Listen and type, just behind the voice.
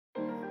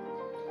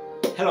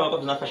Hello,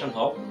 welcome to Fashion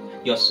Hub,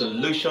 your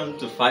solution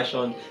to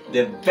fashion,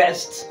 the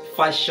best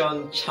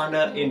fashion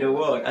channel in the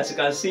world. As you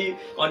can see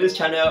on this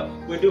channel,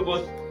 we do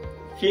both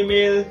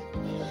female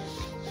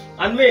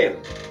and male.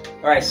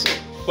 Alright, so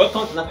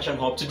welcome to Fashion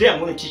Hub. Today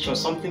I'm going to teach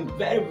us something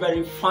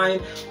very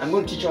fine. I'm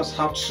going to teach us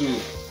how to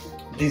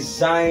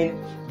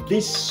design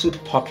this suit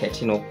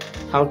pocket,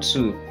 how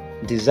to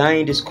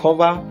design this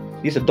cover.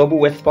 This is a double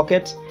welt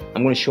pocket.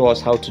 I'm going to show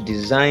us how to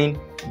design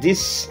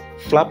this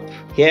flap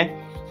here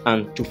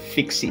and to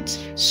fix it.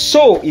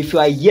 So if you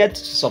are yet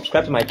to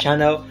subscribe to my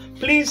channel,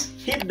 please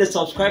hit the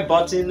subscribe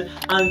button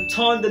and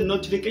turn the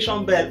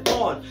notification bell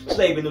on so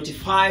that you'll be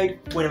notified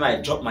whenever I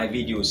drop my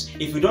videos.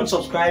 If you don't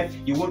subscribe,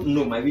 you won't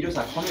know my videos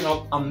are coming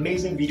up.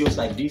 Amazing videos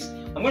like this.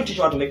 I'm going to teach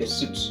you how to make a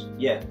suit.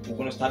 Yeah, we're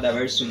going to start that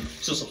very soon.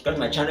 So subscribe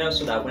to my channel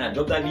so that when I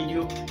drop that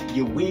video,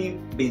 you will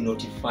be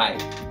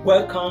notified.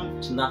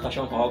 Welcome to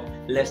Fashion Hub.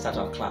 Let's start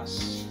our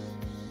class.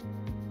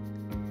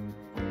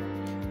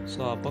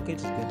 So our pocket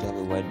is going to have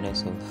a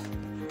wideness of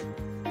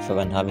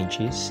 5.5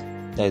 inches.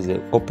 That is the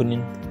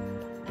opening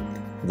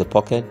of the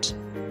pocket,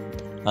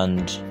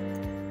 and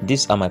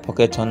these are my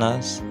pocket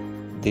turners.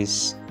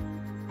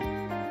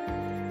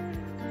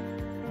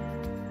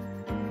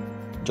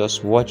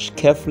 Just watch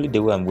carefully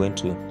the way I'm going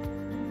to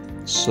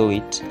sew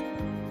it.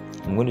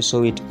 I'm going to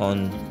sew it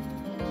on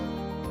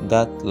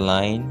that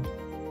line.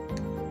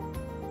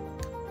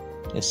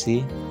 You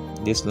see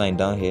this line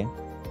down here.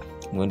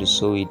 I'm going to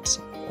sew it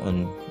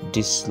on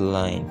this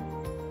line,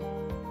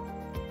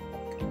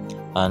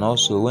 and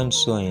also when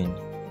sewing,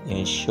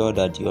 ensure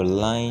that your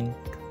lines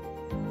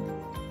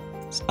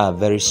are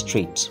very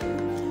straight.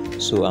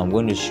 So I'm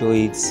going to show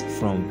it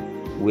from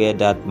where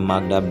that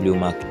blue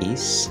mark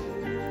is.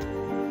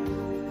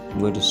 I'm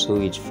going to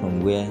sew it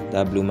from where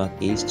that blue mark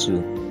is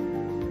to,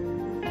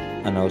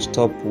 and I'll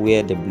stop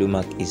where the blue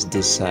mark is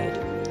this side.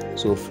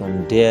 So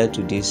from there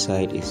to this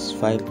side is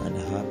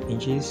 5.5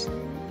 inches.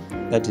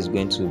 That is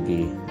going to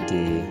be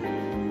the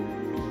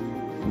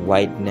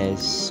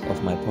wideness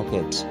of my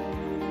pocket.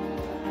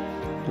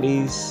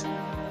 Please,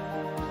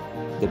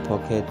 the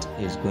pocket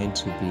is going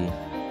to be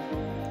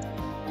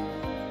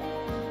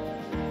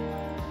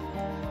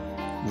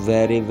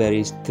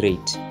very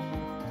straight.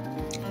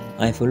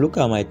 And if you look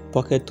at my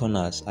pocket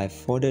turners, I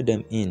folded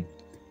them in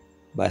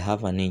by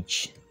 1/2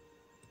 inch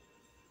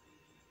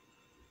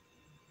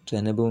to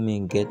enable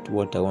me get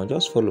what I want.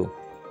 Just follow.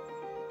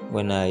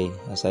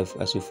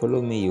 As you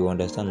follow me, you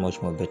understand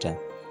much more better.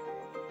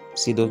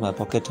 See those my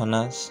pocket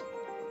turners?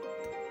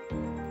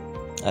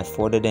 I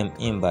folded them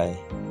in by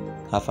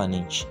 1/2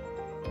 inch.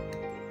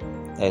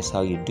 That is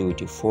how you do it.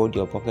 You fold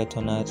your pocket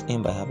turners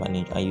in by 1/2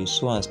 inch, and you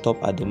sew and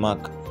stop at the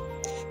mark.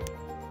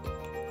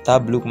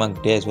 That blue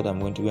mark there is what I'm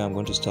going to do. I'm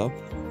going to stop.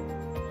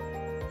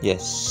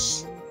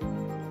 Yes.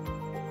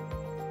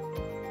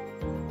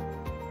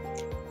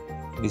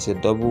 This is a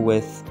double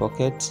welt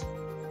pocket.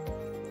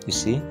 You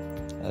see?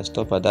 I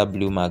stop at that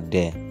blue mark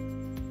there.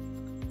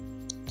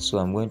 So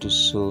I'm going to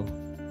sew.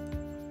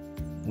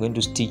 I'm going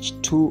to stitch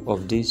 2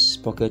 of these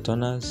pocket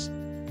turners,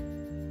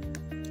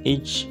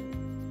 each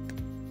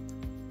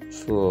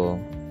for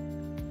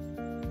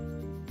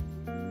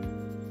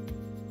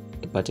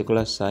a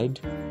particular side.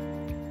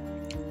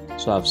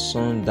 So I've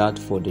sewn that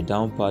for the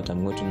down part.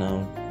 I'm going to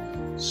now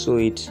sew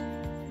it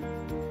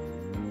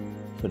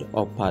for the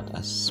up part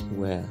as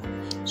well.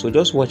 So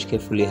just watch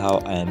carefully how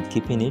I am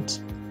keeping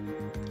it.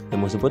 The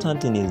most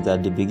important thing is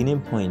that the beginning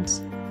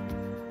points,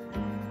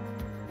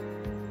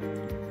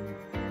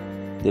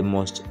 they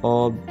must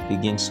all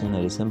begin sewn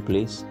at the same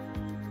place,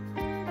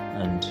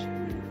 and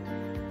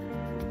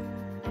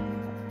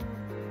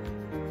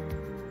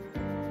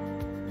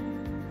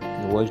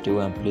watch the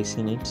way I'm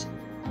placing it.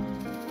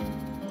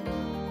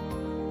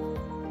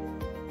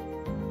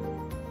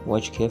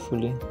 Watch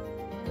carefully.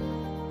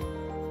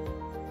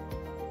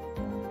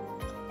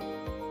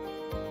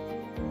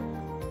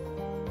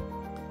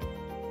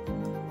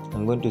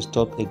 I'm going to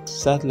stop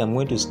exactly. I'm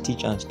going to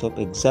stitch and stop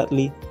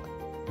exactly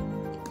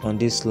on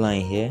this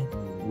line here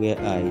where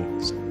I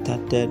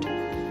started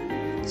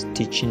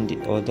stitching the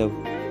other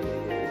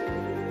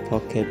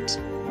pocket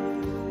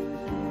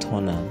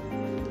turner.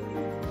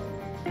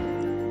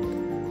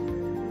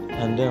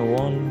 And then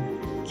one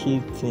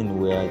key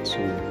thing you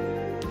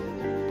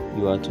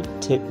are to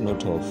take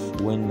note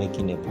of when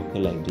making a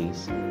pocket like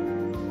this.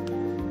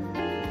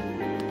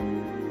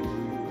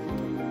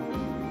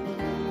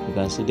 You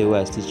can see the way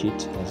I stitch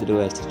it.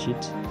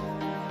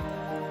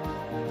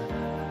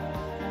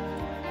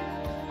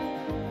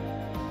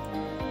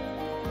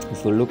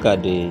 If you look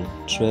at the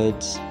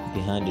threads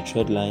behind the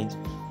thread lines,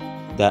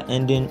 they are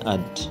ending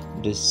at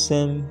the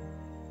same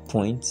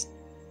point.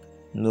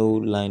 No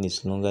line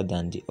is longer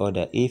than the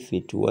other. If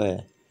it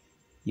were,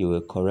 you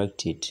will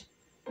correct it.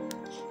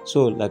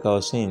 So like I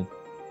was saying,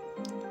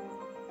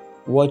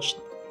 watch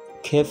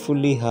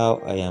carefully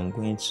how I am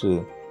going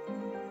to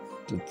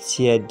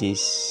tear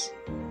this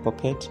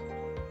pocket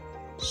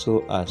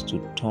so as to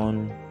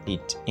turn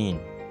it in.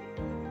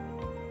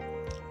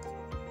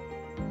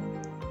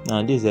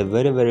 Now this is a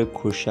very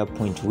crucial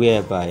point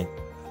whereby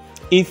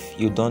If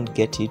you don't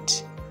get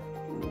it,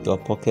 your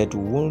pocket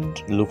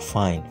won't look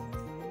fine.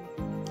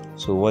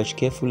 So watch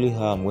carefully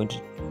how I'm going to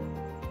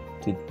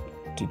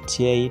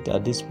tear it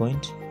at this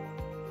point.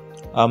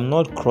 I'm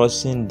not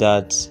crossing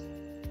that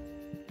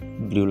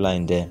blue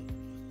line there.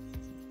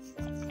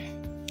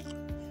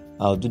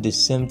 I'll do the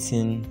same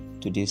thing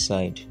to this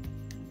side.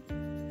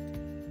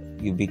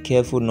 You be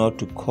careful not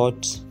to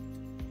cut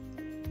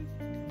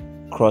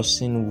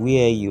crossing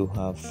where you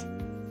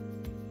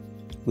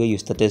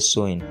started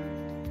sewing.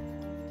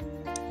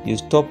 You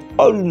stop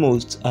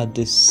almost at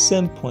the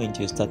same point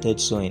you started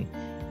sewing.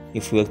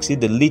 If you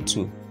exceed a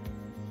little,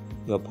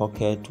 your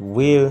pocket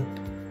will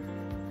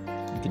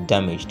be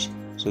damaged.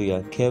 So you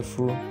are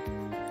careful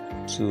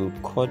to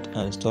cut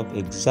and stop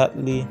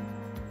exactly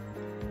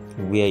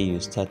where you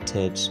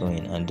started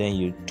sewing, and then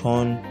you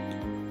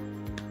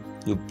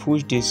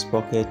push these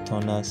pocket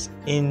turners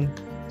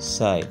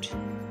inside.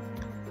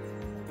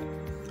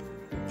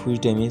 Push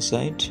them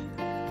inside.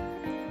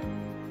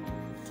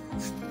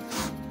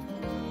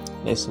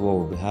 That's what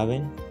we'll be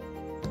having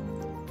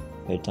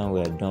by the time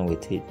we are done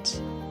with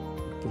it.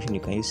 Pushing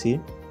it, can you see?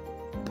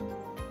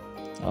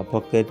 Our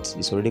pocket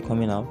is already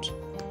coming out.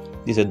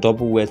 This is a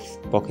double wet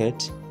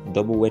pocket.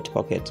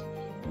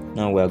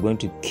 Now we are going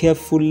to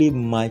carefully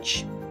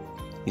match.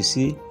 You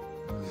see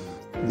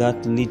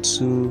that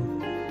little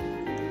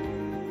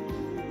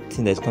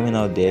thing that's coming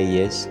out there?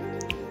 Yes.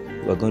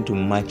 We are going to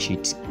match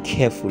it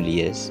carefully.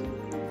 Yes.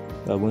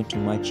 We are going to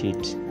match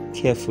it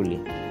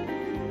carefully.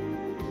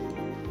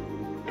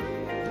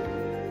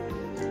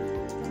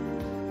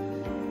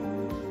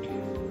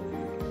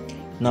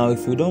 Now,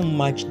 if you don't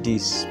match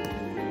this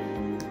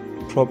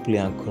properly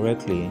and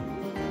correctly,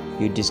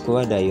 you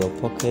discover that your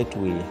pocket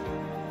will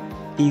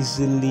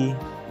easily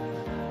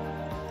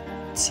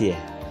tear.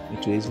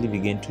 It will easily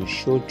begin to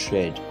show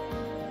thread,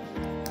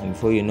 and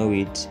before you know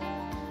it,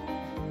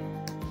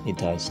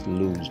 it has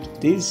loosed.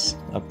 This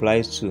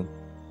applies to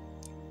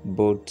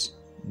both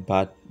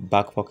back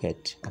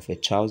pocket of a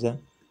trouser,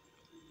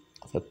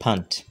 of a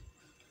pant.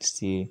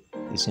 See,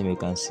 you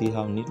can see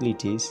how neatly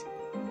it is,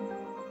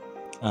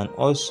 and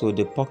also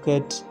the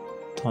pocket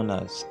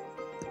turners.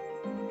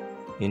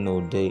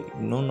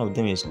 None of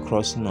them is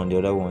crossing on the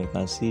other one. You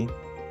can see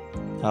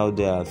how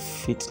they are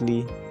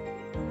fitly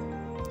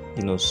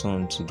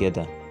sewn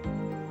together.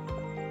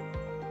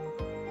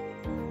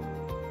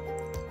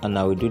 And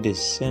I will do the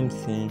same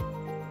thing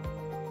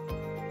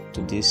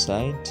to this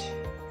side.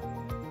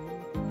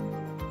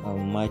 I'll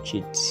match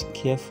it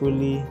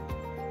carefully.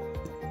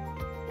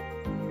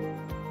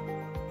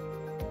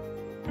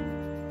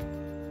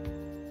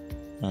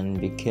 And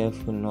be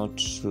careful not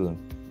to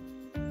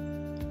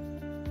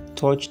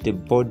touch the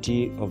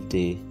body of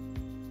the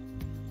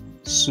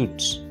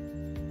suit,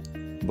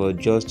 but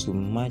just to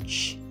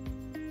match,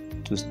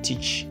 to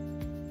stitch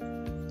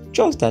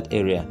just that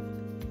area.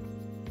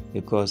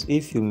 Because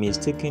if you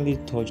mistakenly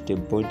touch the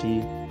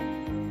body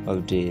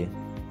of the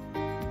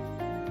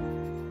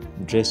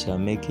dress you are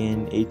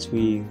making, it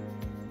will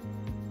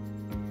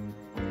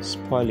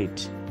spoil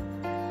it.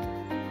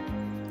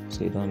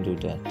 So you don't do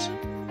that.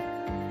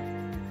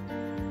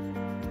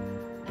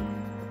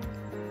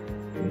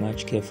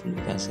 Match carefully.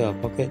 You can see our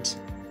pocket.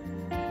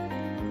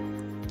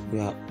 We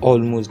are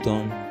almost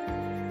done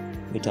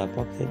with our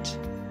pocket.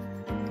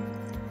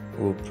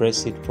 We'll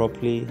press it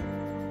properly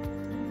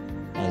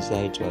and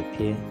allow it to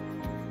appear.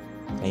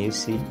 Can you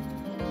see?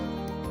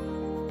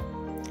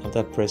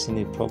 After pressing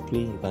it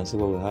properly, you can see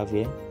what we have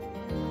here.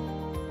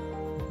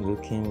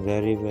 Looking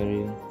very,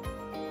 very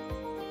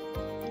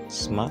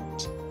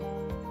smart.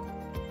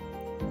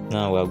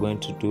 Now we are going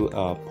to do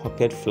our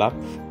pocket flap.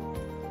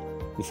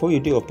 Before you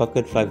do your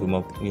pocket flap,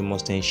 you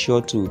must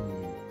ensure to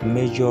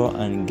measure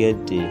and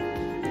get the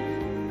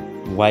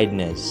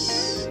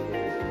wideness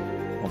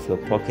of your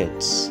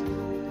pockets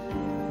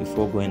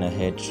before going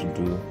ahead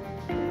to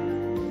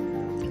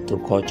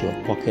cut your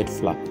pocket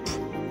flap,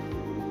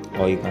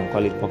 or you can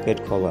call it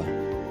pocket cover.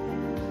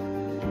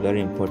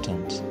 Very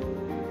important.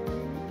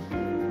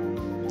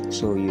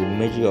 So you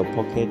measure your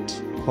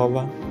pocket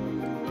cover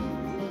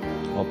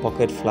or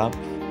pocket flap.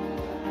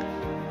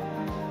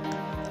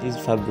 This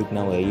fabric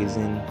now we're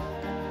using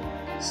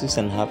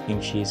 6.5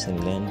 inches in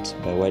length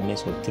by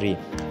wideness of 3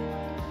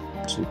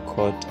 to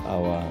cut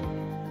our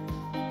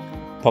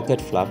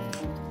pocket flap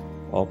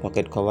or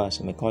pocket cover, as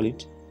you may call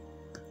it.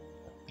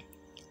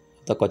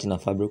 After cutting our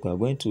fabric, we're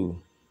going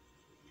to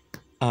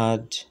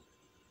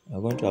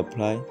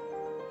apply,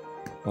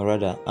 or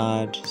rather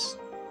add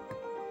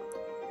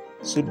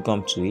suit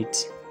gum to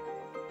it,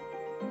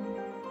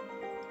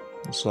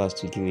 so as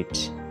to give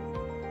it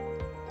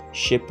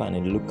shape and a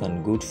look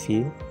and good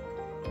feel.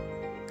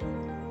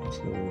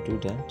 So we'll do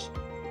that.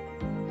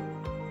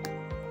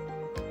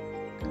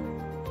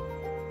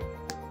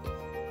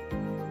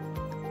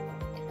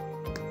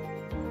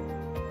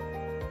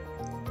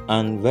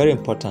 And very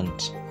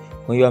important,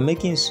 when you are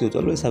making suit,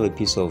 always have a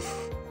piece of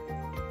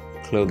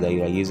cloth that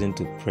you are using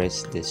to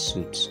press the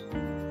suit.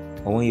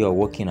 Or when you are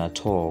working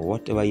at all,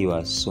 whatever you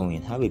are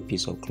sewing, have a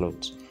piece of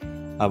cloth.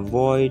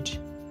 Avoid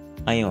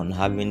iron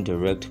having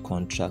direct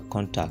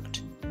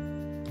contact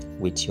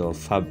with your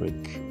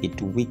fabric,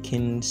 it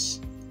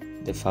weakens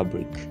the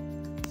fabric.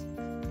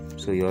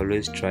 So you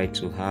always try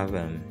to have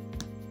a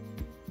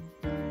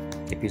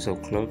piece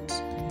of cloth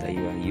that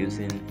you are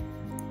using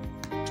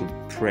to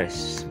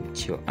press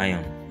with your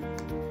iron.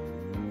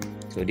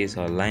 So this is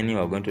our lining.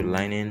 We're going to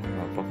line in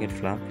our pocket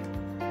flap.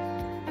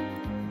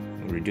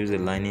 We'll reduce the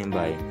lining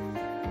by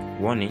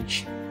 1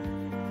 inch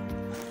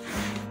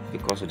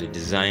because of the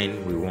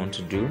design we want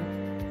to do.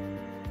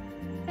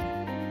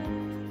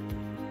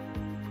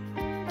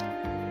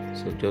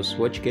 So just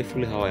watch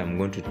carefully how I am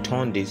going to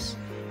turn this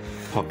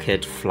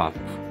pocket flap.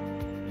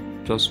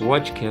 Just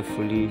watch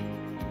carefully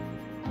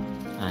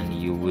and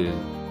you will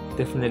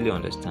definitely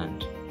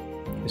understand.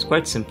 It's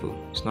quite simple,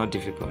 it's not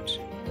difficult.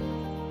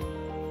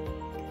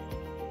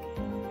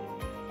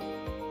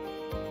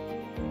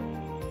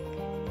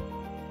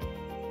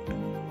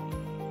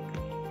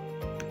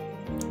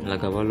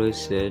 Like I've always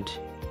said,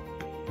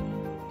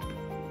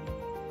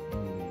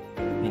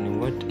 in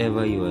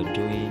whatever you are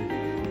doing,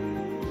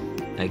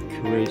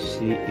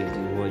 accuracy is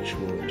the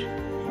watchword.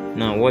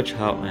 Now watch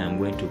how I am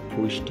going to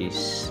push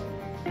this.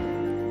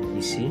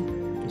 You see?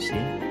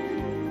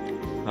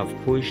 I've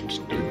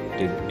pushed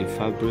the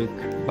fabric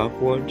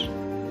backward,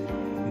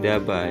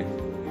 thereby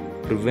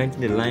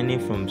preventing the lining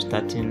from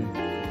starting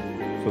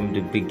from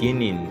the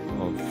beginning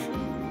of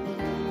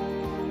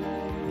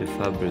the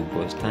fabric,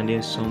 but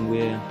standing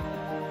somewhere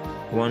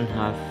 1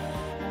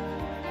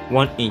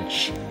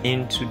 inch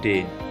into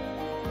the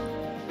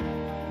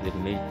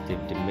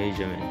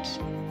measurement,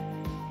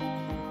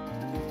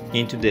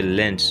 into the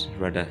length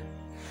rather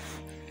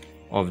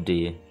of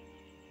the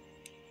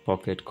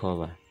pocket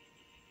cover.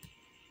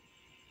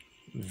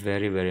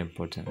 Very, very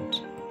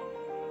important.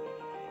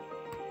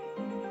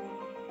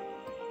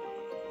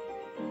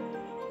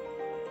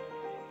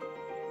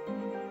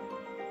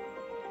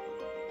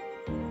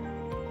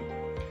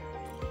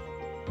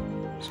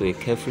 So you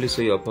carefully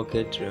sew your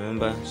pocket.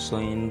 Remember,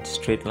 sewing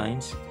straight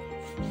lines.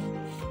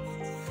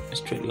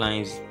 Straight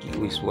lines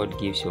is what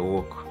gives your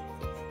work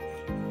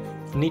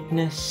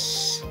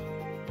neatness.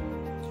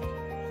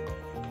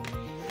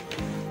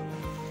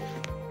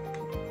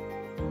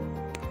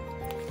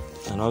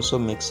 And also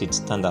makes it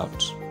stand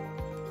out.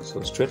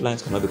 So straight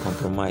lines cannot be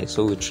compromised.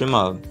 So we trim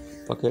our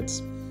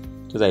pockets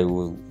so that it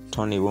will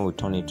turn it when we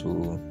turn it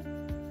to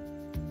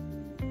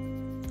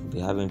be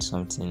having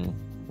something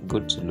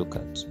good to look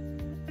at.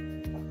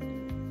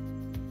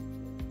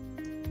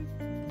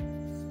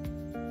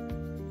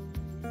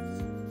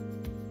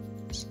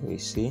 So we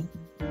see.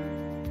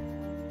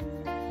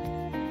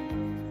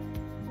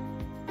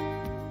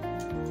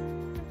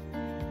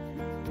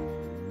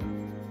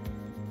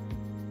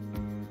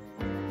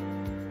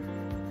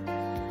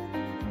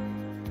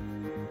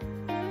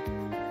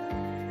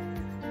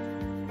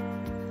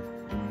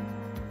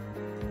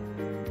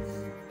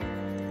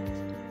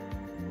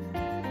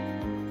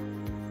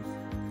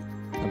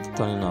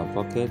 Turning our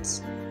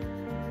pockets.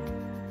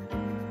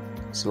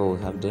 So what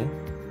we have there.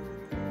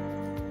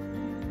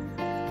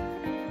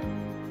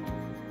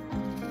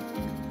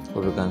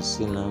 What we can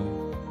see now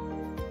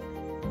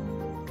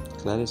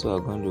clearly, so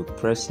we're going to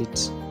press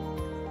it.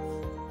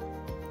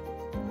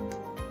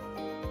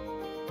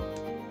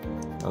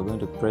 We're going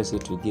to press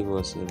it to give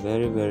us a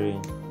very, very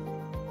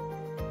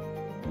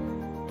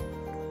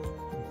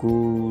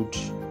good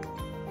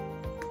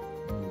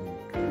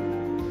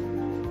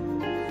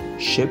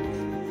shape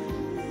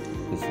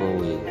before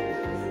we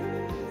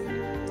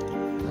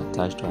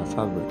attach to our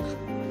fabric.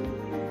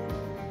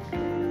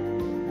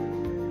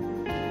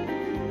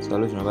 So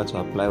always remember to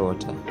apply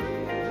water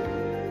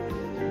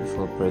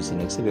before pressing,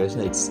 except you're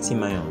using a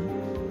steam iron.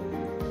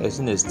 If you're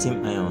using a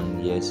steam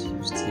iron, yes, you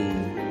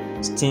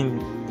still steam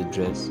the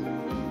dress,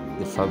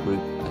 the fabric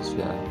as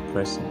you are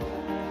pressing.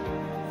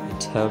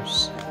 It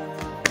helps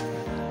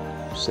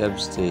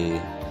the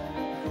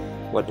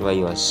whatever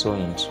you are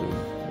sewing to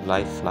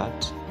lie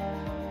flat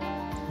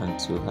and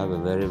to have a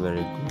very,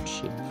 very good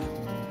shape.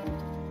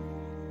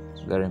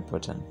 It's very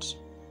important.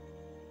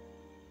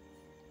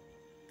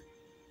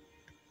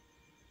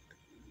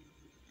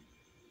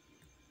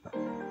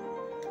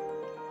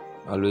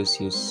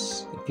 Always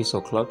use a piece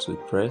of cloth to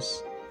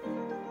press.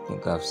 I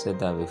think I've said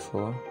that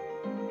before.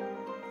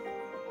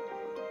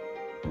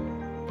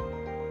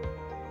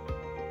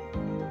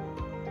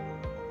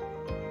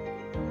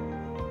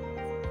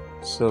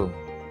 So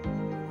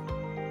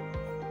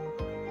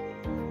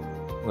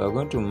we are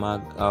going to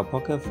mark our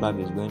pocket flap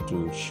is going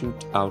to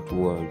shoot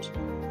outward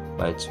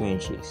by 2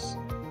 inches.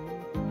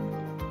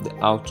 The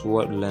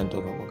outward length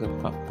of a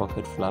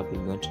pocket flap is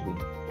going to be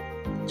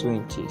 2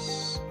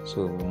 inches.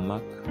 So we'll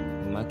mark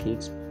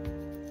it,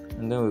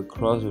 and then we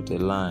cross with a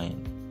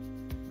line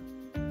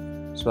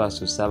so as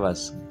to serve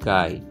as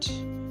guide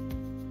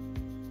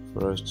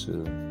for us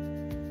to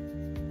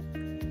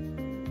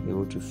be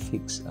able to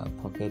fix our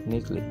pocket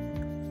neatly.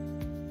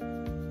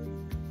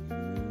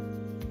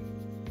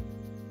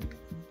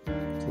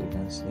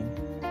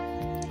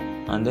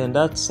 And then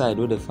that side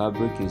where the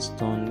fabric is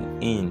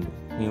turned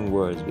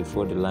inwards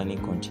before the lining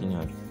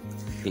continued,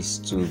 is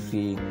to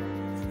be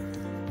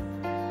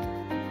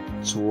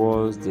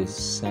towards the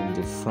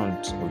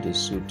front of the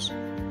suit,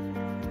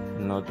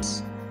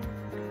 not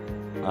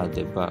at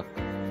the back.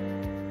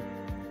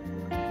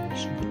 It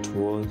should be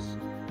towards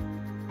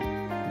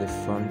the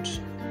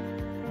front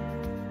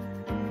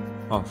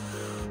of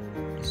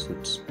the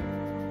suit.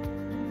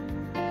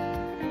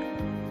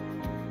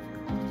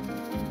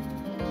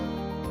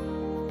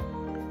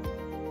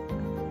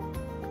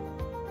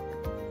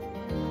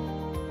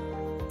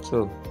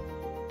 So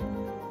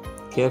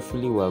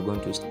carefully we are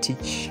going to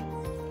stitch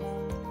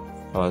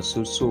our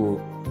suit. So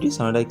this is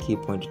another key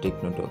point to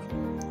take note of.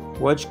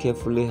 Watch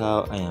carefully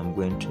how I am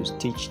going to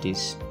stitch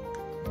this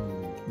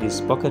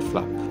pocket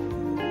flap.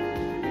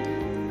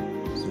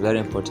 It's very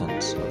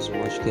important, so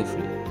watch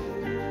carefully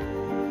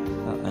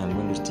how I am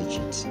going to stitch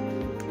it.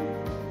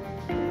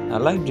 I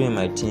like doing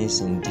my things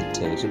in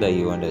detail so that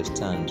you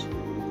understand.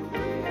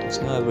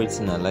 It's not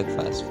everything I like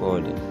fast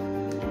forwarding,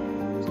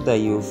 so that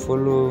you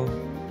follow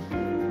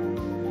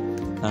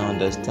and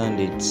understand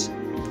it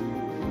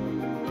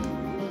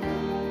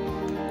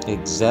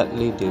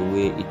exactly the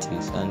way it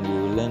is, and you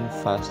will learn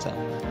faster.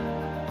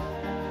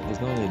 It's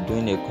not only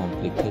doing a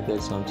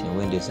complicated something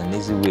when there's an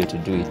easy way to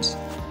do it.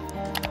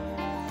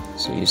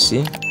 So you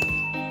see,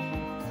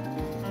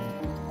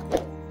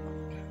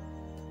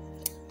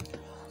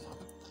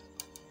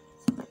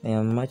 I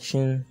am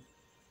matching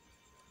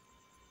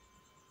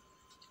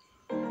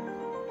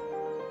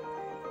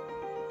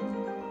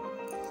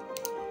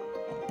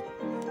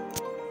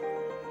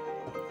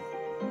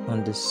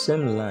on the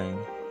same line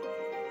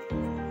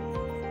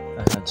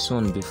I had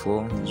sewn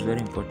before. It's very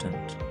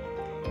important.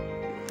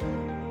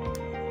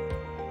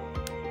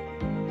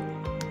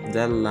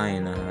 That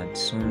line I had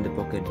sewn the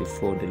pocket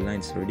before, the line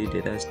is already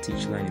there, that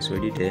stitch line is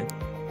already there.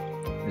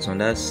 It's on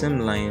that same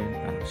line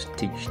I've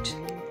stitched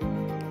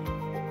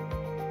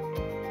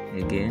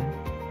again.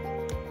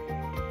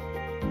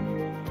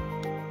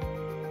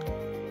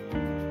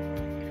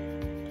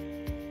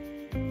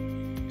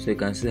 So you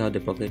can see how the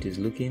pocket is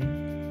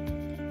looking.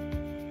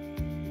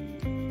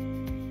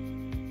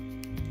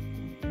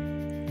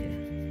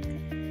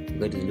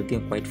 It is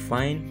looking quite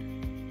fine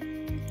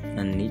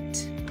and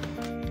neat.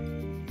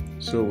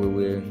 So we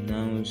will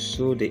now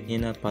sew the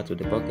inner part of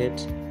the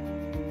pocket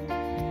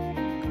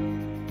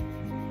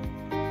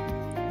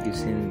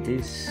using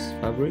this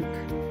fabric,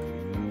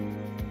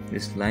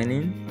 this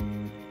lining.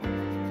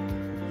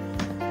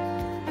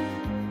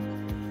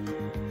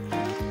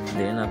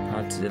 The inner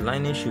part, the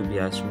lining should be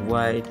as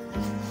wide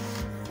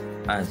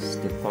as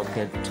the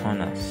pocket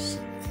turners.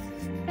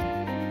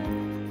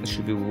 It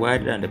should be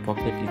wider than the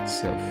pocket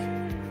itself,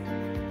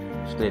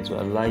 so that it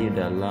will allow you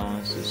the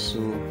allowance to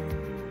sew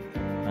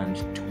and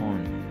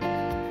turn.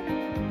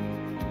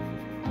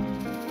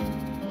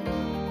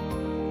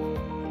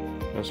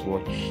 Just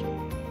watch. You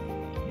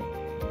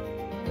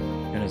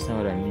understand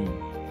what I mean?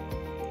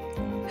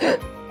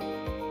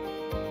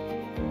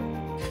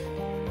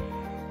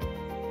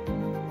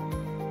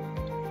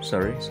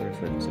 Sorry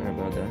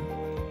about that.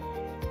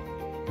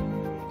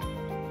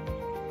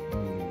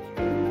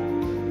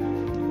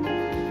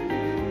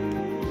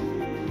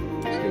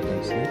 So you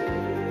can see,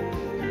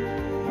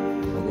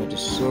 we're going to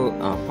sew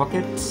our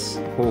pocket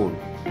hole.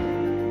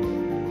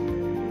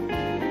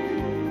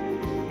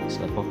 It's a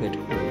pocket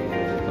hole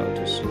we're about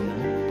to sew now.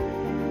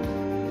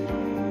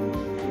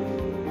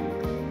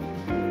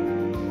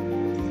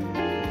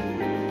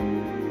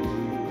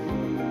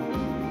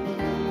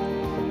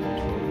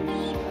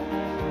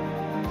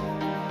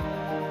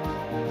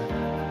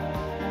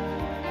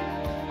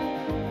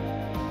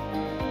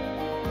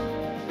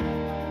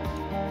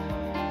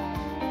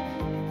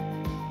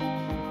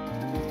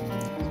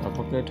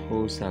 Pocket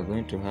holes are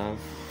going to have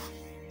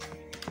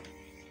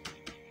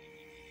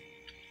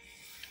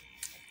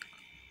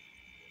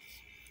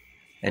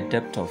a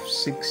depth of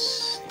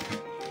 6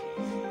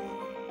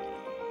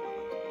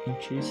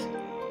 inches.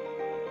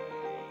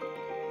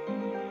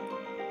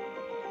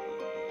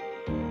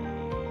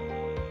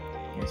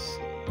 Yes,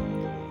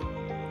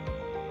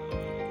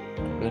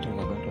 pocket holes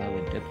are going to have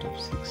a depth of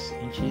 6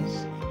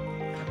 inches.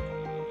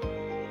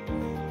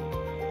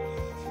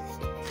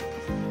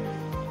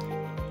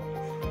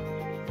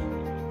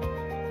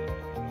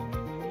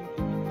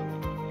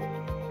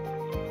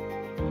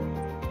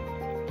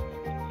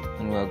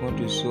 We are going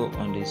to sew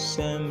on the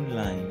same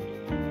line,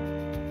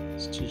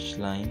 stitch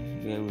line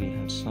where we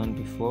had sewn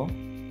before.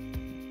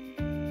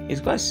 It's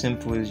quite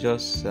simple. It's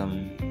just for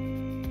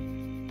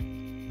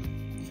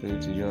you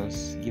to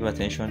just give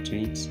attention to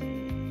it,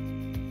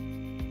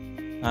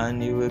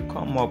 and you will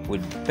come up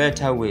with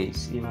better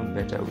ways, even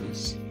better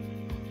ways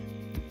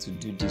to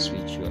do this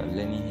which you are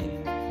learning here.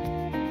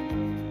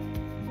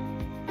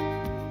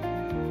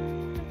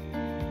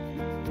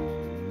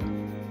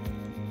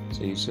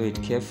 So you sew it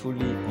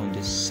carefully on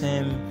the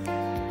same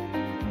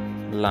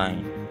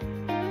line.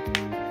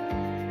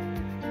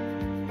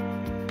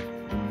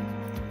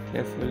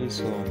 Carefully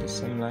sew on the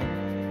same line.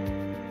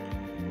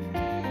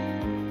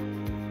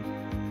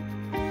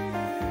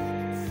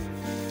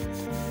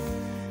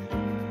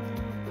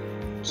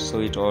 Sew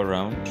it all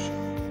around.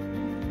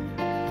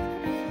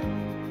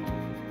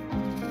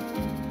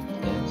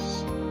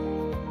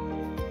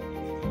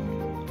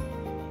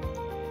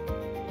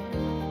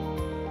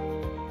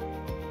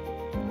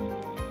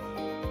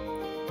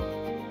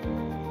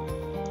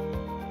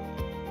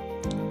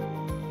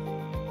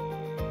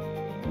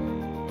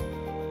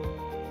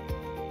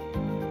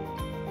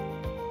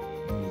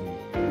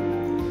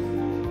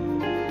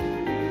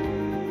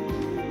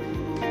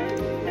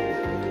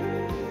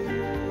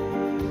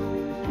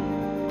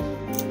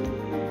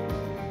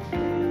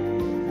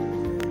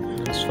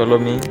 follow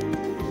me,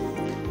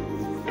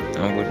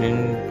 and within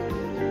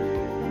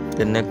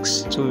the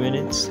next 2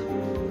 minutes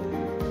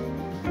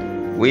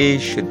we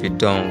should be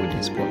done with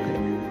this pocket.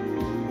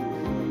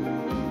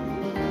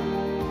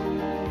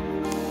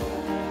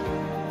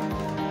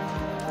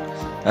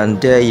 And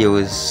there you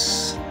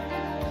is.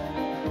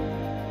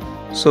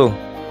 So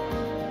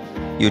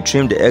you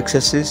trim the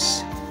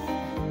excesses,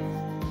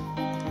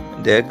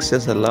 the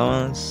excess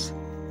allowance,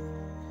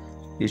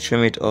 you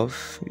trim it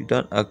off. You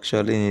don't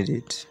actually need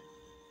it.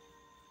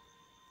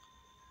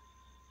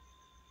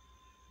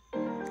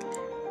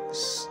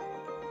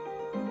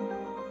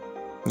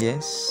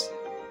 Yes,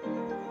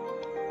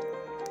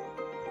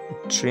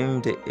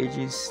 trim the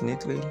edges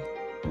neatly,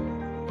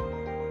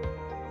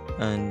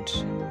 and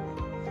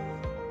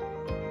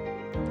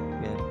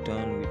we are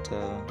done with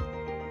a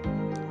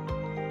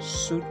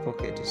suit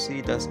pocket. You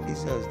see, that's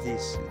easy as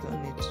this. You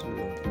don't need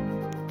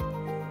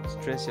to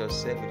stress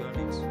yourself. You don't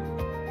need to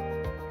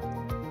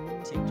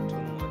think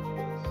too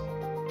much.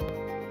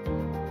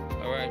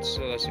 Alright,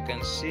 so as you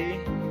can see,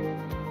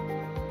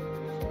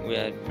 we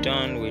are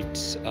done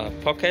with our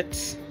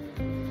pockets.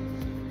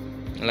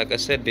 Like I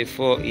said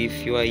before,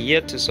 if you are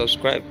yet to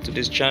subscribe to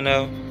this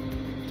channel,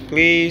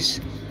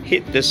 please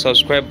hit the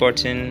subscribe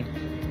button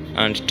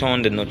and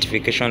turn the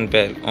notification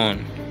bell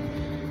on.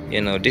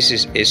 You know, this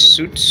is a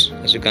suit,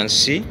 as you can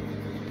see.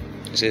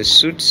 It's a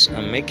suit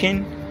I'm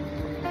making,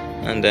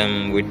 and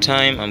with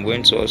time I'm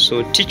going to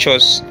also teach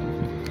us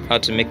how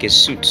to make a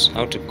suit,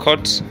 how to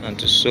cut and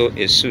to sew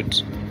a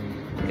suit.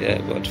 Yeah,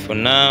 but for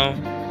now,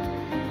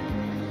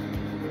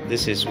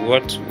 this is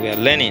what we are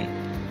learning.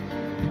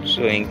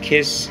 So in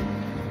case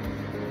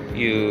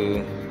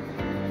you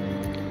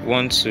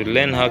want to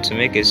learn how to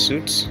make a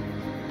suit,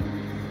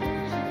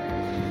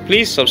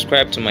 please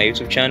subscribe to my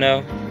YouTube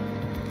channel,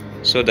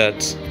 so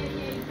that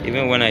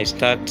even when I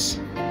start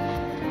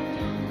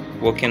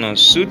working on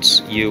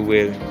suits, you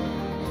will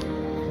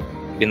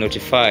be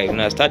notified. When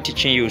I start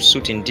teaching you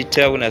suit in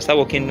detail, when I start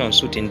working on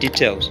suit in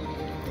details,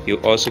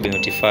 you'll also be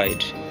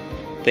notified.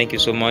 Thank you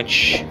so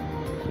much.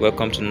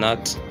 Welcome to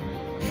Nat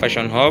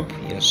Fashion Hub,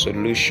 your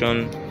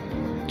solution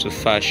to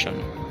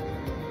fashion.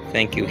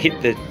 Thank you. Hit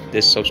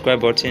the subscribe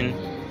button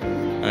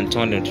and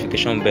turn the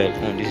notification bell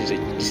on.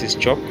 This is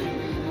chalk.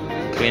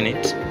 Clean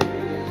it.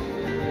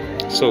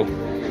 So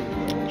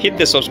hit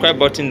the subscribe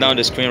button down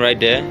the screen right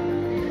there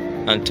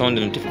and turn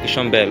the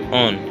notification bell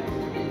on.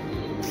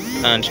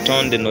 And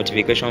turn the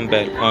notification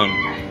bell on.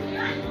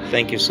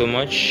 Thank you so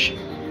much.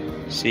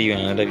 See you in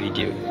another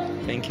video.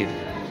 Thank you.